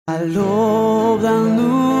À l'aube d'un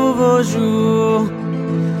nouveau jour,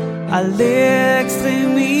 à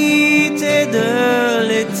l'extrémité de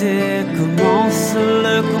l'été, commence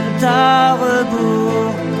le compte à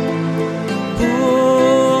rebours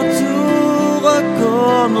pour tout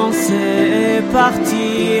recommencer et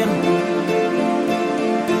partir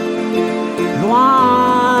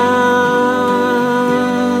loin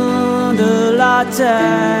de la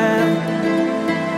terre.